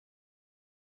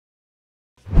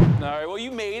All right, well, you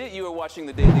made it. You are watching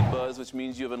The Daily Buzz, which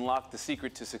means you have unlocked the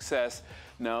secret to success.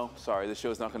 No, sorry, the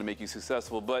show's not going to make you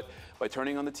successful, but by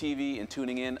turning on the TV and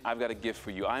tuning in, I've got a gift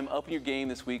for you. I'm upping your game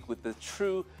this week with the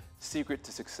true secret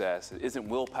to success. It isn't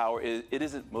willpower, it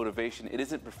isn't motivation, it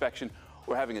isn't perfection,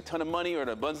 or having a ton of money or an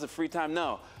abundance of free time.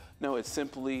 No, it's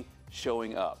simply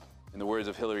showing up. In the words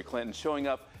of Hillary Clinton, showing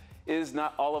up is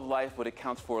not all of life, but it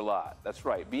counts for a lot. That's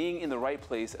right. Being in the right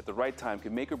place at the right time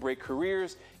can make or break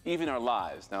careers, even our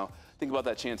lives. Now, think about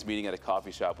that chance meeting at a coffee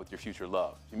shop with your future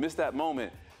love. If you miss that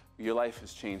moment, your life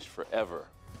has changed forever.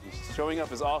 Showing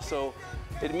up is also,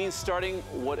 it means starting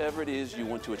whatever it is you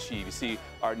want to achieve. You see,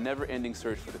 our never-ending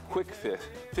search for the quick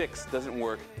fix doesn't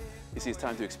work. You see, it's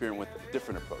time to experiment with a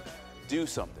different approach. Do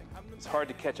something. It's hard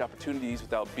to catch opportunities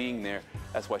without being there.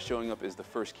 That's why showing up is the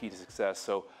first key to success.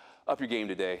 So, up your game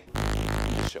today.